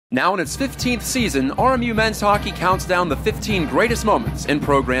Now in its 15th season, RMU men's hockey counts down the 15 greatest moments in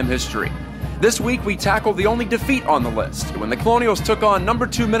program history. This week we tackled the only defeat on the list when the Colonials took on number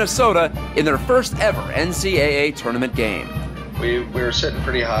 2 Minnesota in their first ever NCAA Tournament game. We were sitting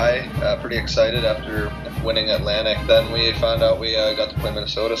pretty high, pretty excited after winning Atlantic. Then we found out we got to play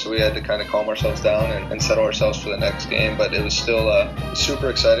Minnesota, so we had to kind of calm ourselves down and settle ourselves for the next game. But it was still super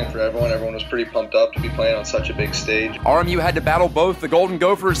exciting for everyone. Everyone was pretty pumped up to be playing on such a big stage. RMU had to battle both the Golden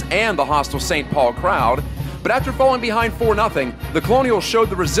Gophers and the hostile St. Paul crowd. But after falling behind 4-0, the Colonials showed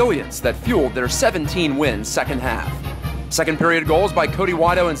the resilience that fueled their 17-win second half. Second period goals by Cody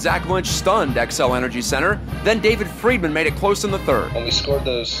Wido and Zac Lynch stunned XL Energy Center. Then David Friedman made it close in the third. When we scored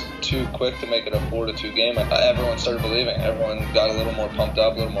those two quick to make it a 4-2 game, everyone started believing. Everyone got a little more pumped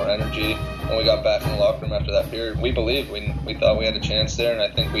up, a little more energy. When we got back in the locker room after that period, we believed. We thought we had a chance there, and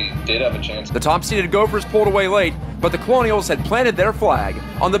I think we did have a chance. The top-seeded Gophers pulled away late, but the Colonials had planted their flag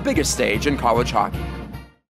on the biggest stage in college hockey.